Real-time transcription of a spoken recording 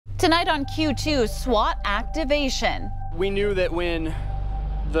Tonight on Q2, SWAT activation. We knew that when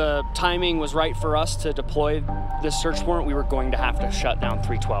the timing was right for us to deploy this search warrant, we were going to have to shut down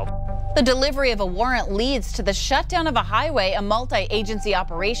 312. The delivery of a warrant leads to the shutdown of a highway, a multi-agency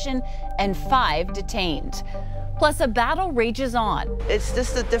operation, and 5 detained. Plus, a battle rages on. It's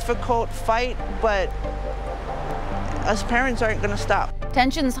just a difficult fight, but us parents aren't going to stop.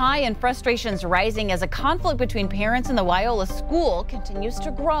 Tensions high and frustrations rising as a conflict between parents and the Wyola school continues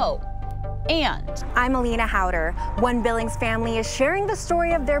to grow. And I'm Alina Howder. One Billings family is sharing the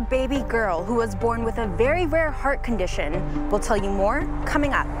story of their baby girl who was born with a very rare heart condition. We'll tell you more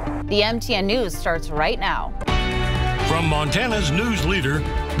coming up. The MTN News starts right now. From Montana's news leader,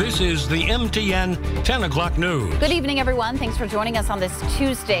 this is the MTN 10 o'clock news. Good evening, everyone. Thanks for joining us on this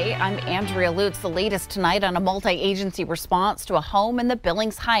Tuesday. I'm Andrea Lutz. The latest tonight on a multi-agency response to a home in the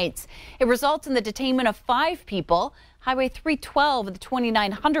Billings Heights. It results in the detainment of 5 people. Highway 312 of the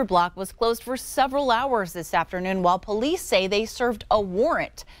 2900 block was closed for several hours this afternoon while police say they served a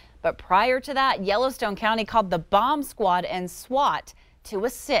warrant. But prior to that, Yellowstone County called the bomb squad and SWAT to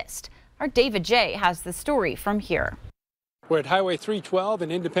assist. Our David J. has the story from here. We're at Highway 312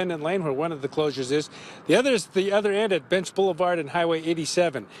 and Independent Lane, where one of the closures is. The other is the other end at Bench Boulevard and Highway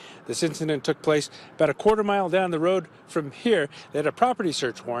 87. This incident took place about a quarter mile down the road from here. They had a property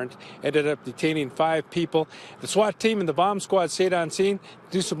search warrant, ended up detaining 5 people. The SWAT team and the bomb squad stayed on scene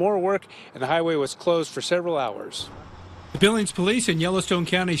to do some more work, and the highway was closed for several hours. The Billings Police and Yellowstone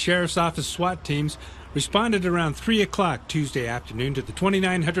County Sheriff's Office SWAT teams responded around 3 o'clock Tuesday afternoon to the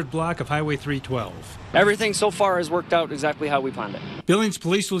 2900 block of Highway 312. Everything so far has worked out exactly how we planned it. Billings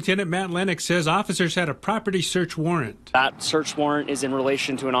Police Lieutenant Matt Lennox says officers had a property search warrant. That search warrant is in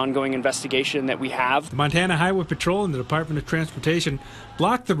relation to an ongoing investigation that we have. The Montana Highway Patrol and the Department of Transportation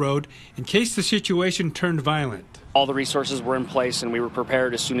blocked the road in case the situation turned violent. All the resources were in place and we were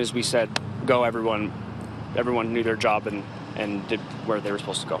prepared as soon as we said go. Everyone knew their job and did where they were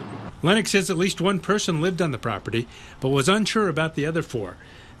supposed to go. Lennox says at least one person lived on the property, but was unsure about the other 4.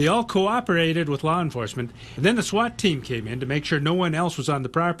 They all cooperated with law enforcement, and then the SWAT team came in to make sure no one else was on the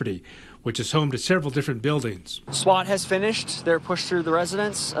property, which is home to several different buildings. SWAT has finished their push through the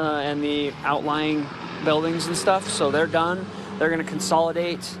residence and the outlying buildings and stuff, so they're done. They're going to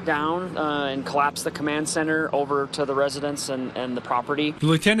consolidate down and collapse the command center over to the residence and the property. The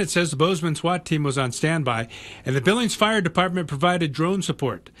lieutenant says the Bozeman SWAT team was on standby, and the Billings Fire Department provided drone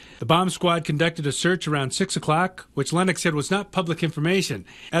support. The bomb squad conducted a search around 6 o'clock, which Lennox said was not public information.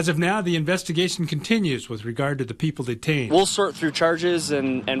 As of now, the investigation continues with regard to the people detained. We'll sort through charges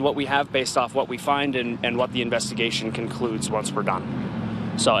and what we have based off what we find and what the investigation concludes once we're done.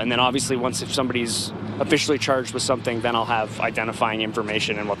 So, and then obviously once if somebody's officially charged with something, then I'll have identifying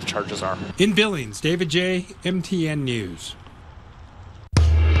information and what the charges are. In Billings, David J., MTN News.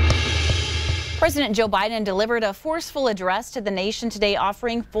 President Joe Biden delivered a forceful address to the nation today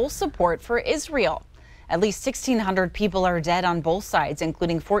offering full support for Israel. At least 1,600 people are dead on both sides,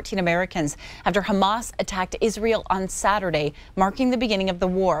 including 14 Americans, after Hamas attacked Israel on Saturday, marking the beginning of the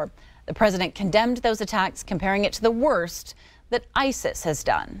war. The president condemned those attacks, comparing it to the worst that ISIS has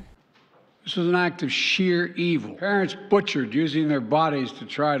done. This was an act of sheer evil. Parents butchered using their bodies to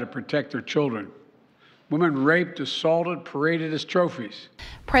try to protect their children. Women raped, assaulted, paraded as trophies.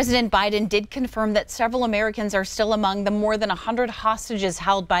 President Biden did confirm that several Americans are still among the more than 100 hostages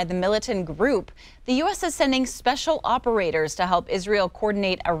held by the militant group. The U.S. is sending special operators to help Israel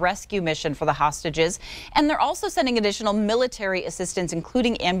coordinate a rescue mission for the hostages. And they're also sending additional military assistance,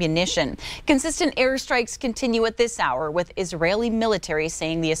 including ammunition. Consistent airstrikes continue at this hour, with Israeli military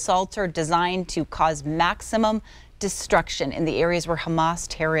saying the assaults are designed to cause maximum destruction in the areas where Hamas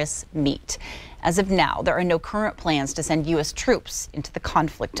terrorists meet. As of now, there are no current plans to send U.S. troops into the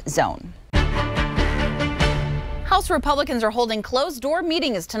conflict zone. House Republicans are holding closed-door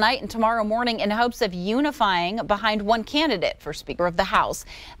meetings tonight and tomorrow morning in hopes of unifying behind one candidate for Speaker of the House.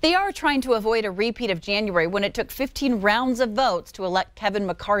 They are trying to avoid a repeat of January when it took 15 rounds of votes to elect Kevin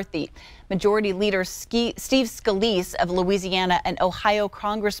McCarthy. Majority Leader Steve Scalise of Louisiana and Ohio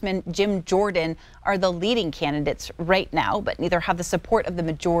Congressman Jim Jordan are the leading candidates right now, but neither have the support of the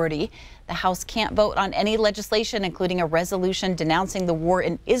majority. The House can't vote on any legislation, including a resolution denouncing the war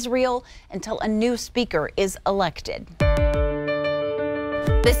in Israel, until a new speaker is elected.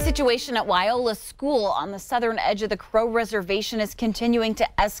 This situation at Wyola School on the southern edge of the Crow Reservation is continuing to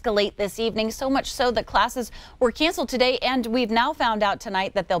escalate this evening, so much so that classes were canceled today, and we've now found out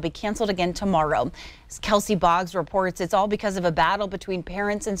tonight that they'll be canceled again tomorrow. As Kelsey Boggs reports, it's all because of a battle between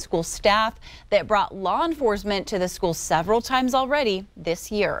parents and school staff that brought law enforcement to the school several times already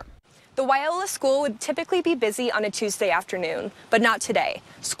this year. The Wyola school would typically be busy on a Tuesday afternoon, but not today.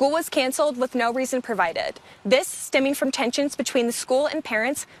 School was canceled with no reason provided. This stemming from tensions between the school and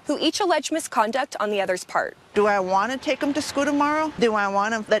parents who each allege misconduct on the other's part. Do I want to take them to school tomorrow? Do I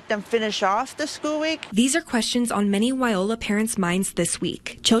want to let them finish off the school week? These are questions on many Wyola parents' minds this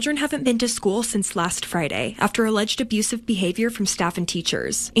week. Children haven't been to school since last Friday after alleged abusive behavior from staff and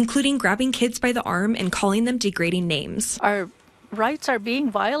teachers, including grabbing kids by the arm and calling them degrading names. Our rights are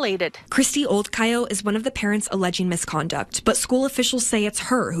being violated. Christy Oldkayo is one of the parents alleging misconduct, but school officials say it's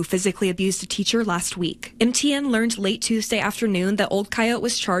her who physically abused a teacher last week. MTN learned late Tuesday afternoon that Oldkayo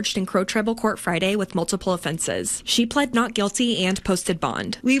was charged in Crow Tribal Court Friday with multiple offenses. She pled not guilty and posted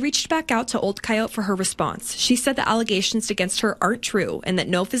bond. We reached back out to Oldkayo for her response. She said the allegations against her aren't true and that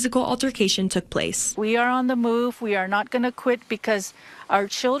no physical altercation took place. We are on the move. We are not going to quit because our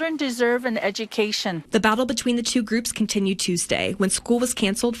children deserve an education. The battle between the two groups continued Tuesday when school was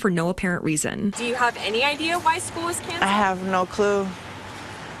canceled for no apparent reason. Do you have any idea why school was canceled? I have no clue.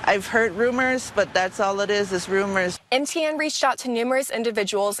 I've heard rumors, but that's all it is rumors. MTN reached out to numerous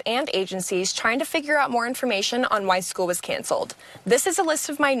individuals and agencies trying to figure out more information on why school was canceled. This is a list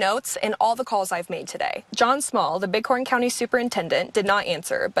of my notes and all the calls I've made today. John Small, the Bighorn County Superintendent, did not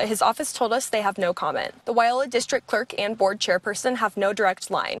answer, but his office told us they have no comment. The Wyola District Clerk and Board Chairperson have no direct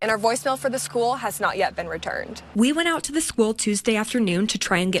line, and our voicemail for the school has not yet been returned. We went out to the school Tuesday afternoon to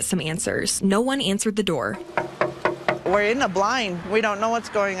try and get some answers. No one answered the door. We're in the blind. We don't know what's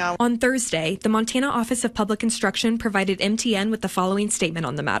going on. On Thursday, the Montana Office of Public Instruction provided MTN with the following statement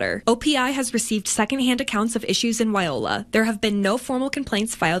on the matter. OPI has received secondhand accounts of issues in Wyola. There have been no formal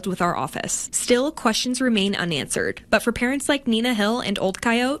complaints filed with our office. Still, questions remain unanswered. But for parents like Nina Hill and Old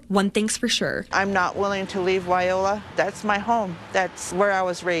Coyote, one thing's for sure. I'm not willing to leave Wyola. That's my home. That's where I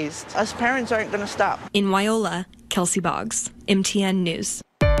was raised. Us parents aren't going to stop. In Wyola, Kelsey Boggs, MTN News.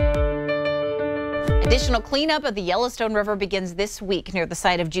 Additional cleanup of the Yellowstone River begins this week near the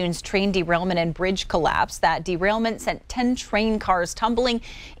site of June's train derailment and bridge collapse. That derailment sent 10 train cars tumbling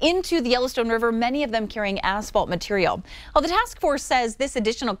into the Yellowstone River, many of them carrying asphalt material. Well, the task force says this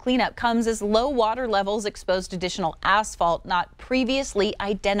additional cleanup comes as low water levels exposed additional asphalt not previously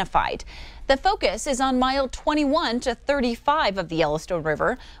identified. The focus is on mile 21 to 35 of the Yellowstone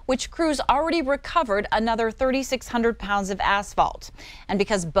River, which crews already recovered another 3,600 pounds of asphalt. And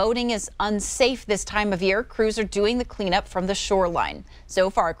because boating is unsafe this time of year, crews are doing the cleanup from the shoreline. So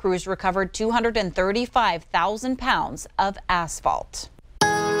far, crews recovered 235,000 pounds of asphalt.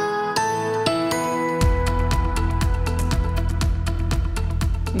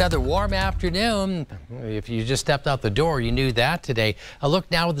 Another warm afternoon. If you just stepped out the door, you knew that today. A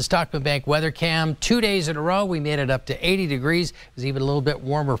look now at the Stockman Bank weather cam. 2 days in a row, we made it up to 80 degrees. It was even a little bit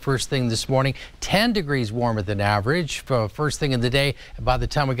warmer first thing this morning. 10 degrees warmer than average for first thing in the day. And by the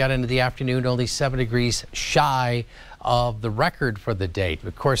time we got into the afternoon, only 7 degrees shy of the record for the date.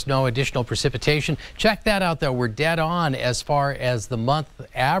 Of course, no additional precipitation. Check that out, though. We're dead on as far as the month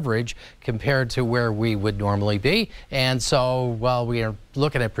average compared to where we would normally be. And so, while we are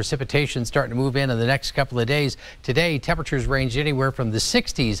looking at precipitation starting to move in the next couple of days, today temperatures range anywhere from the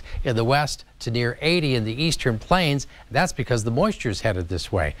 60s in the west to near 80 in the eastern plains. That's because the moisture is headed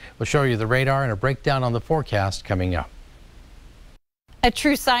this way. We'll show you the radar and a breakdown on the forecast coming up. A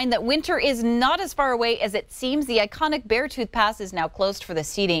true sign that winter is not as far away as it seems. The iconic Beartooth Pass is now closed for the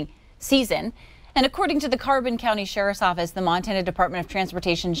season. And according to the Carbon County Sheriff's Office, the Montana Department of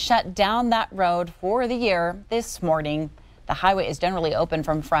Transportation shut down that road for the year this morning. The highway is generally open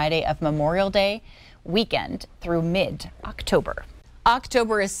from Friday of Memorial Day weekend through mid-October.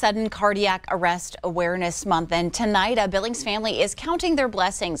 October is Sudden Cardiac Arrest Awareness Month, and tonight a Billings family is counting their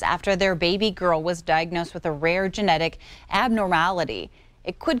blessings after their baby girl was diagnosed with a rare genetic abnormality.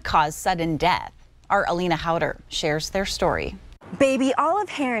 It could cause sudden death. Our Alina Howder shares their story. Baby Olive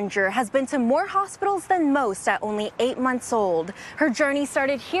Herringer has been to more hospitals than most at only 8 months old. Her journey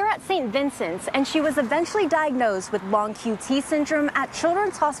started here at St. Vincent's, and she was eventually diagnosed with long QT syndrome at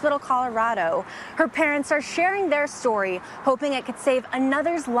Children's Hospital, Colorado. Her parents are sharing their story, hoping it could save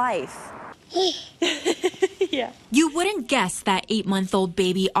another's life. Yeah. You wouldn't guess that 8-month-old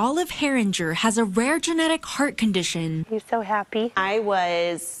baby Olive Herringer has a rare genetic heart condition. He's so happy. I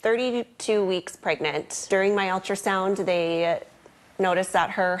was 32 weeks pregnant. During my ultrasound, they noticed that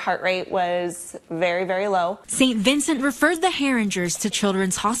her heart rate was very, very low. St. Vincent referred the Herringers to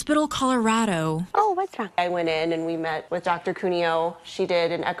Children's Hospital, Colorado. Oh, what's wrong? I went in and we met with Dr. Cuneo. She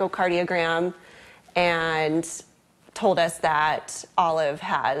did an echocardiogram and told us that Olive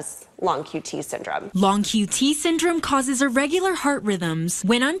has long QT syndrome. Long QT syndrome causes irregular heart rhythms.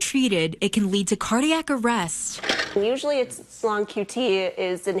 When untreated, it can lead to cardiac arrest. Usually it's long QT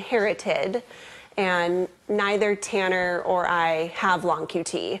is inherited, and neither Tanner or I have long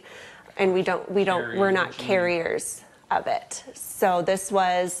QT, and we're not carriers of it. So this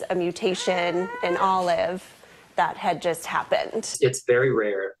was a mutation in Olive that had just happened. It's very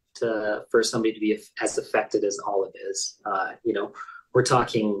rare for somebody to be as affected as Olive is. We're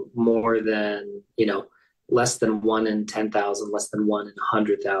talking more than, less than 1 in 10,000, less than 1 in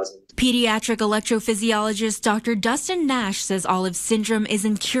 100,000. Pediatric electrophysiologist Dr. Dustin Nash says Olive's syndrome is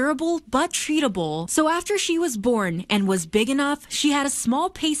incurable but treatable. So after she was born and was big enough, she had a small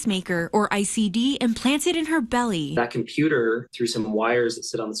pacemaker, or ICD, implanted in her belly. That computer, through some wires that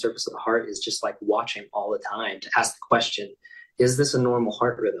sit on the surface of the heart, is just like watching all the time to ask the question, is this a normal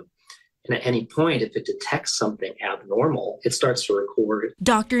heart rhythm? And at any point, if it detects something abnormal, it starts to record.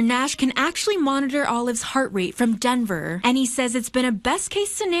 Dr. Nash can actually monitor Olive's heart rate from Denver, and he says it's been a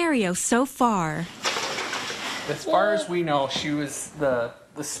best-case scenario so far. As far as we know, she was the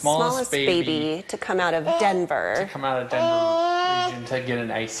smallest baby to come out of Denver. To come out of Denver region to get an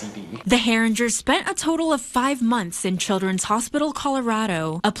ICD. The Herringers spent a total of 5 months in Children's Hospital,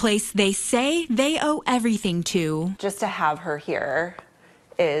 Colorado, a place they say they owe everything to. Just to have her here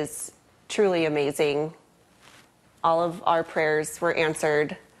is truly amazing. All of our prayers were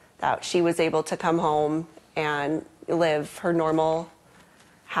answered that she was able to come home and live her normal,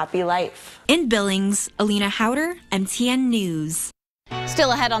 happy life. In Billings, Alina Howder, MTN News.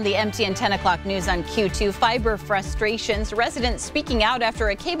 Still ahead on the MTN 10 o'clock news on Q2, fiber frustrations, residents speaking out after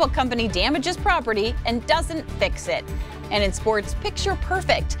a cable company damages property and doesn't fix it. And in sports, picture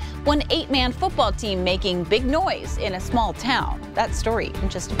perfect, one 8-man football team making big noise in a small town. That story in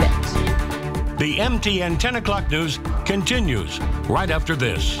just a bit. The MTN 10 o'clock news continues right after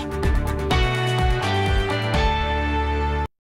this.